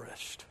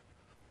forest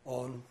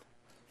on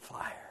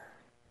fire.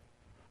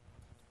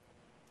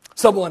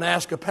 Someone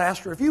asked a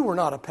pastor, if you were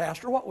not a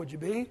pastor, what would you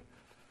be?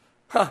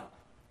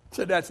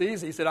 Said, that's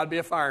easy. He said, I'd be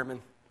a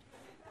fireman.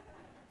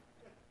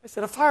 I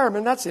said, a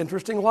fireman? That's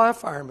interesting. Why a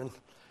fireman?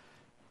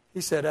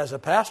 He said, as a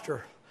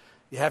pastor,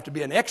 you have to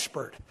be an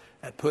expert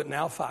at putting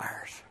out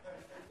fires.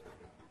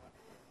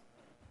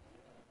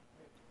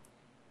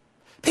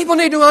 People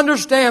need to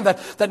understand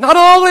that not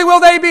only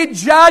will they be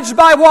judged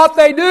by what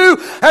they do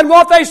and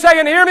what they say,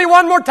 and hear me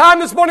one more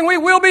time this morning, we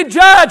will be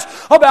judged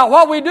about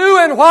what we do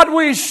and what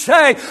we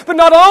say. But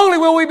not only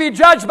will we be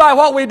judged by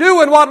what we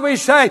do and what we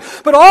say,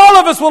 but all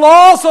of us will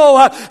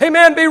also,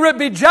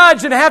 be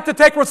judged and have to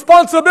take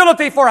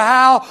responsibility for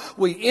how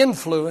we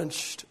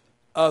influenced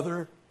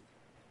other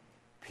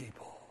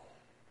people.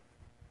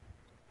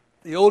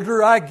 The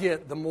older I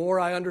get, the more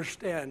I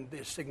understand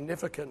the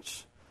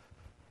significance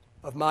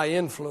of my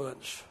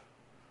influence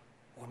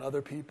on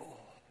other people.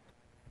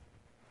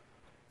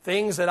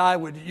 Things that I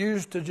would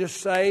use to just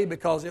say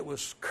because it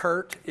was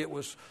curt, it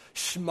was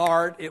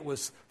smart, it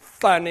was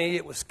funny,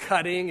 it was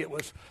cutting, it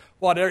was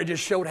whatever. It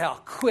just showed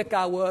how quick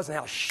I was and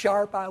how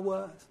sharp I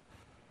was.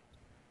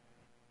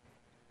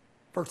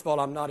 First of all,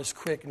 I'm not as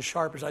quick and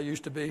sharp as I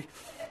used to be.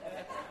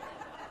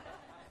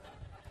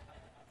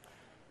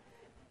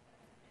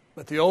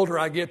 But the older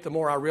I get, the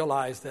more I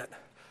realize that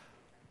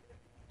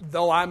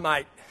though I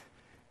might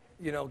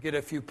get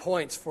a few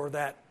points for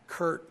that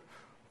curt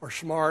or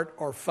smart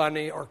or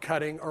funny or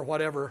cutting or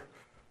whatever,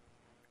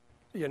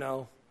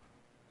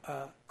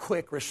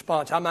 quick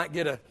response. I might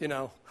get a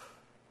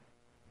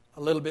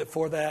little bit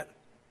for that,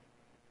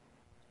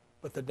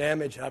 but the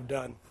damage I've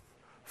done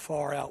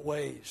far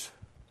outweighs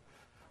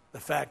the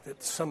fact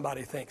that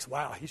somebody thinks,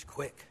 wow, he's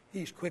quick.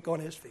 He's quick on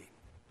his feet.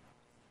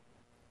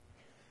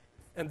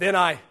 And then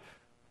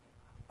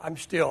I'm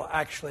still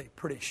actually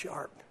pretty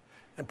sharp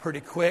and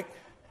pretty quick.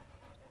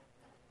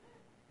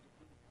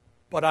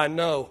 But I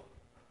know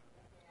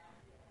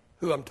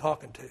who I'm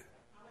talking to.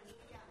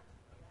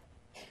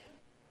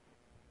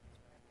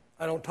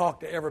 I don't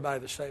talk to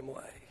everybody the same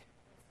way.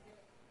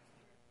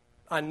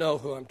 I know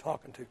who I'm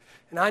talking to.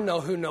 And I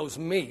know who knows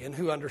me and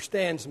who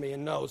understands me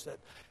and knows that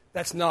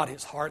that's not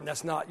his heart and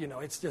that's not,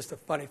 it's just a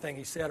funny thing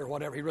he said or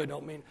whatever. He really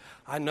don't mean.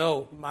 I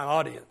know my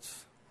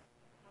audience.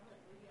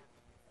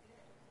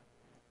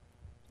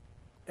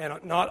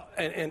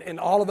 And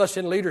all of us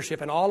in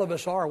leadership, and all of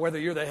us are, whether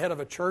you're the head of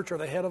a church or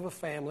the head of a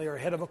family or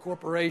head of a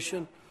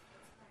corporation,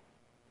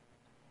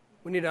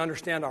 we need to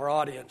understand our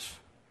audience.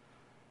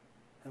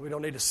 And we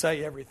don't need to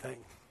say everything.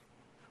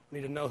 We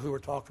need to know who we're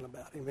talking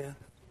about. Amen?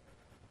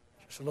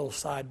 Just a little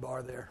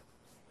sidebar there.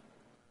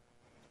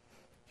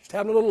 Just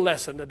having a little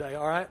lesson today,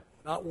 all right?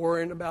 Not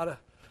worrying about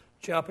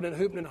jumping and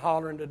hooping and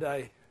hollering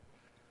today.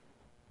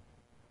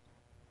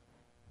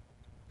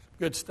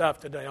 Good stuff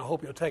today. I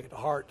hope you'll take it to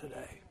heart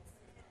today.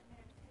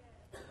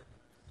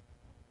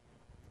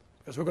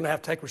 Because we're going to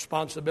have to take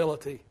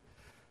responsibility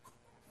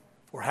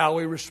for how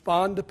we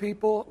respond to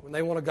people when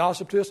they want to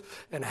gossip to us,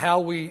 and how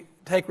we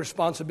take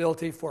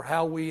responsibility for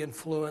how we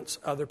influence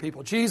other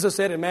people. Jesus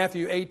said in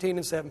Matthew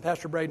 18:7,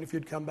 Pastor Braden, if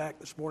you'd come back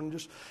this morning,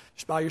 just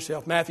by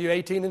yourself. Matthew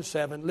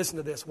 18:7, listen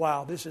to this.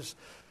 Wow, this is,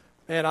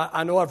 man,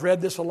 I know I've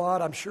read this a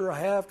lot. I'm sure I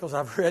have, because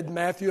I've read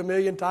Matthew a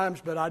million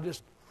times, but I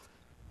just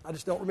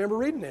don't remember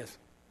reading this.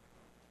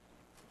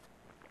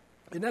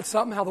 Isn't that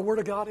something, how the Word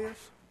of God is?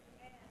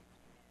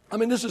 I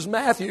mean, this is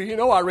Matthew. You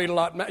know I read a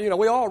lot. You know,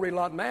 we all read a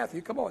lot in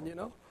Matthew. Come on, you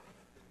know.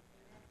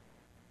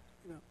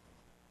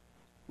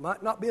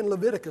 Might not be in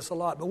Leviticus a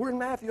lot, but we're in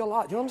Matthew a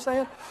lot. You know what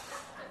I'm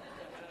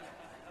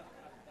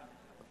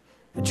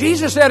saying?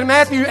 Jesus said in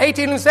Matthew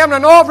 18:7, I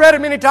know I've read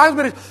it many times,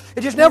 but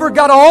it just never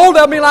got a hold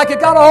of me like it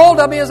got a hold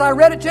of me as I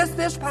read it just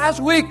this past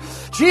week.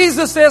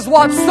 Jesus says,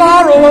 what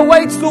sorrow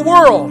awaits the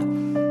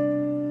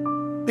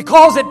world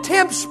because it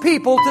tempts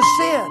people to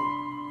sin.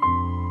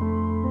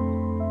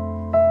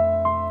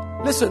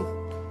 Listen,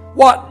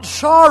 what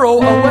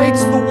sorrow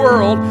awaits the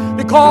world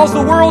because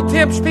the world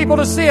tempts people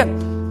to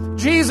sin.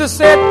 Jesus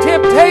said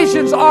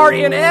temptations are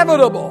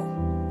inevitable.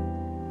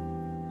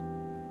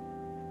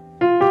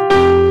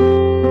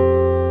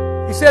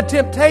 He said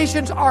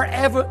temptations are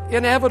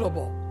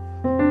inevitable.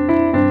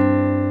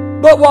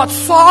 But what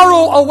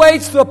sorrow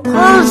awaits the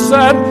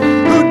person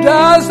who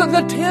does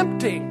the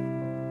tempting.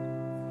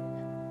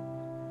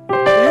 Do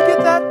you get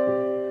that?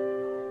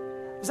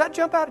 Does that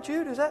jump out at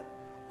you? Does that?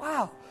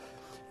 Wow.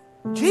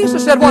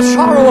 Jesus said what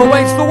sorrow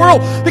awaits the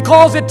world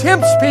because it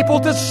tempts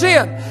people to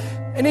sin.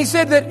 And he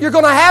said that you're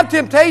going to have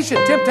temptation.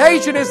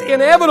 Temptation is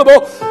inevitable.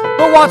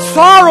 But what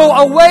sorrow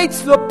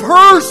awaits the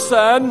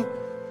person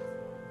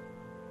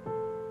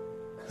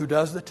who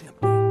does the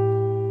tempting.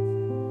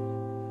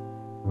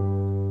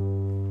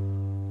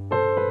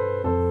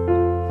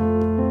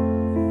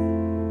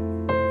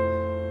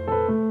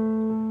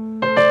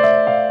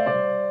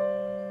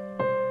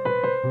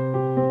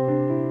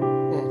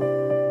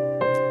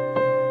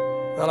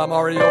 Well, I'm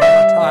already over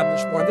my time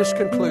this morning. This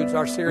concludes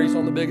our series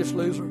on The Biggest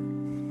Loser.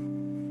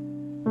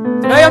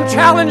 Today I'm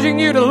challenging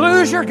you to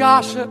lose your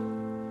gossip.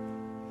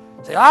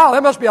 Say,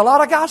 there must be a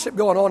lot of gossip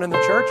going on in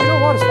the church. You know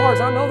what? As far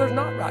as I know, there's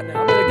not right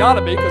now. I mean, there got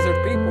to be because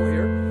there's people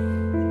here.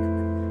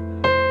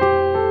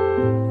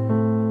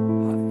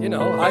 You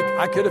know,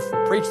 I could have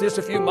preached this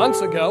a few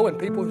months ago and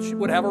people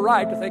would have a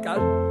right to think I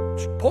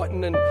was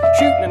pointing and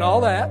shooting and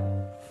all that.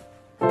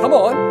 Come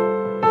on.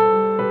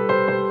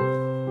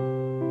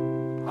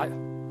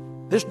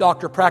 This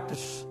doctor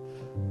practiced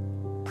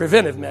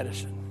preventive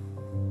medicine.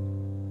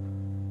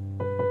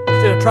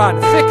 Instead of trying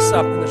to fix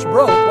something that's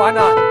broke, why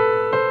not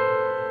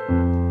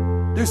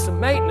do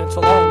some maintenance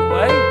along the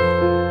way?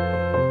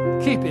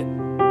 Keep it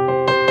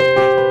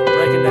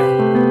breaking down.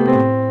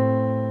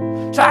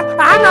 So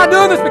I'm not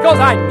doing this because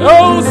I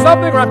know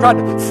something or I'm trying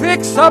to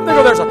fix something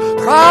or there's a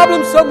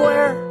problem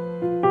somewhere.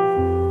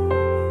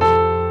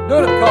 I'm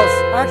doing it because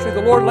actually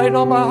the Lord laid it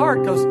on my heart,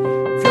 because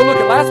if you'll look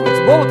at last week's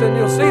bulletin,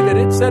 you'll see that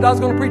it said I was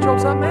going to preach on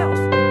something else.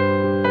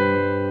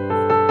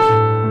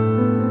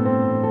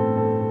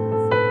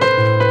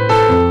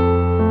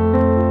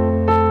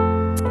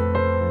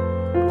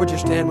 Would you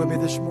stand with me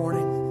this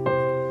morning?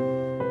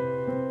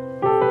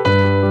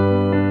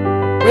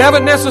 We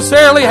haven't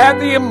necessarily had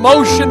the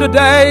emotion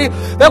today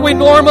that we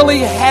normally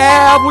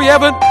have. We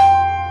haven't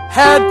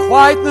had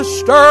quite the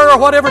stir or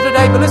whatever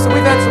today. But listen,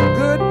 we've had some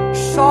good,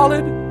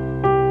 solid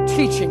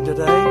teaching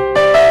today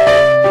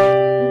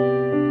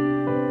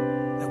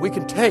that we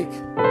can take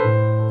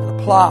and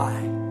apply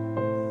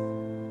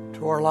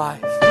to our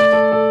life.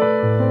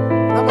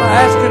 And I'm going to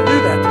ask you to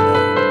do that today.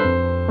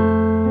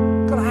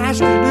 I'm going to ask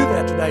you to do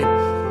that today.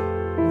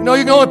 You know,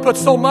 you can only put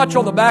so much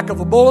on the back of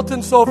a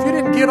bulletin, so if you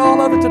didn't get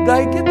all of it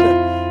today, get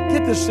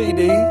the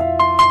CD. I'm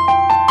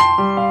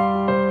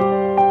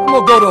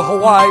going to go to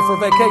Hawaii for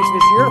vacation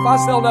this year. If I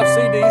sell enough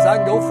CDs, I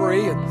can go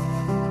free. And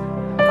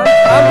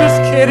I'm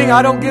just kidding.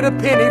 I don't get a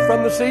penny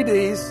from the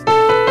CDs,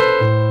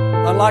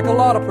 unlike a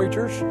lot of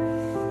preachers.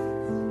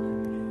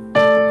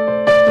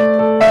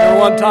 Remember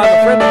one time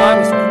a friend of mine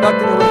was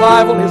conducting a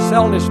revival, and he was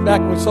selling his,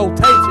 back when we sold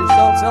tapes, he was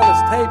selling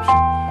his tapes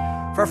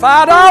for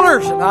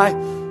 $5. And I,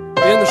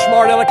 being the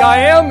smart aleck I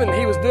am, and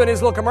he was doing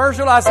his little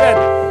commercial, I said,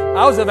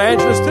 I was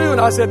evangelist too,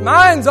 and I said,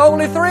 mine's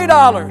only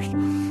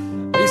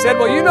 $3. He said,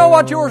 well, you know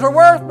what yours are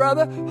worth,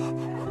 brother.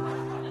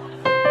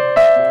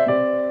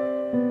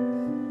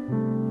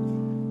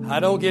 I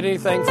don't get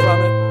anything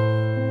from it.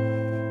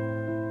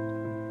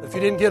 If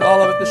you didn't get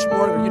all of it this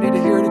morning, or you need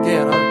to hear it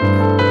again, I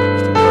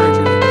just encourage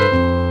you to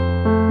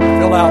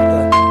fill out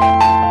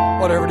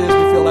whatever it is we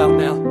fill out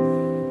now.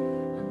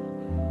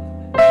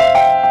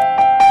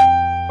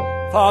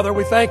 Father,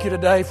 we thank you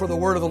today for the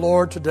word of the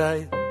Lord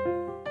today.